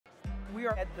We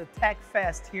are at the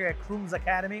TechFest here at Crooms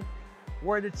Academy,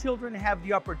 where the children have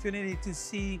the opportunity to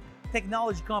see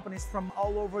technology companies from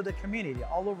all over the community,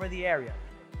 all over the area.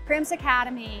 Crooms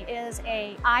Academy is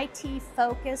a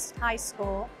IT-focused high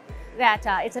school that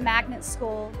it's a magnet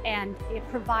school, and it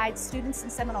provides students in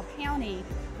Seminole County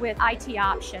with IT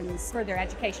options for their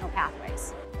educational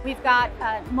pathways. We've got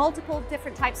multiple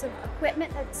different types of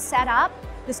equipment that's set up.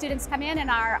 The students come in and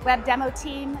our web demo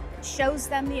team shows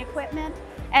them the equipment,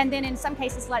 and then in some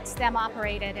cases lets them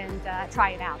operate it and try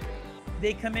it out.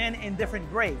 They come in different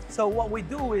grades. So what we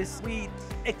do is we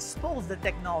expose the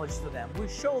technology to them. We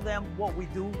show them what we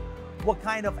do, what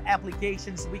kind of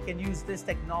applications we can use this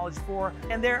technology for.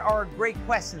 And there are great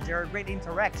questions, there are great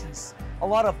interactions. A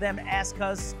lot of them ask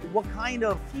us what kind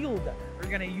of field we're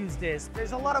going to use this.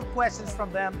 There's a lot of questions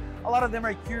from them. A lot of them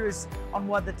are curious on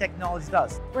what the technology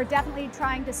does. We're definitely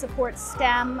trying to support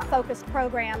STEM-focused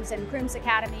programs, and Crooms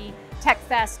Academy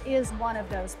TechFest is one of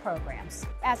those programs.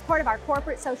 As part of our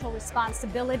corporate social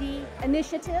responsibility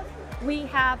initiative, we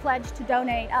have pledged to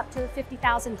donate up to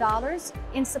 $50,000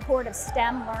 in support of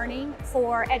STEM learning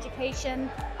for education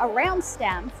around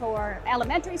STEM for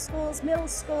elementary schools, middle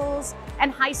schools,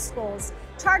 and high schools,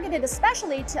 targeted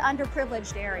especially to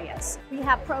underprivileged areas. We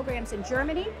have programs in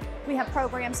Germany, we have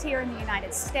programs here in the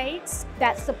United States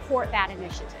that support that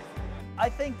initiative. I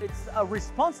think it's a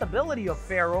responsibility of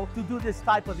FARO to do this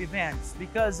type of events,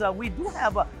 because we do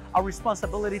have a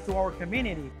responsibility to our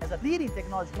community. As a leading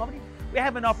technology company, we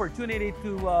have an opportunity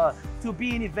to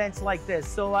be in events like this.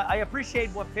 So I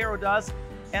appreciate what FARO does,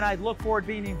 and I look forward to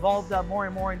being involved more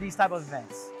and more in these type of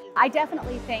events. I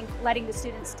definitely think letting the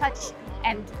students touch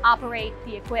and operate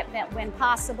the equipment when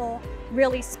possible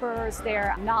really spurs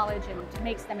their knowledge and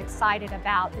makes them excited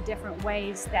about the different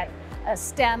ways that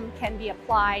STEM can be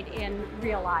applied in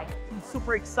real life. I'm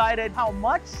super excited how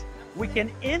much we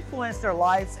can influence their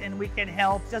lives, and we can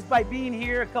help just by being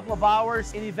here a couple of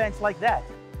hours in events like that.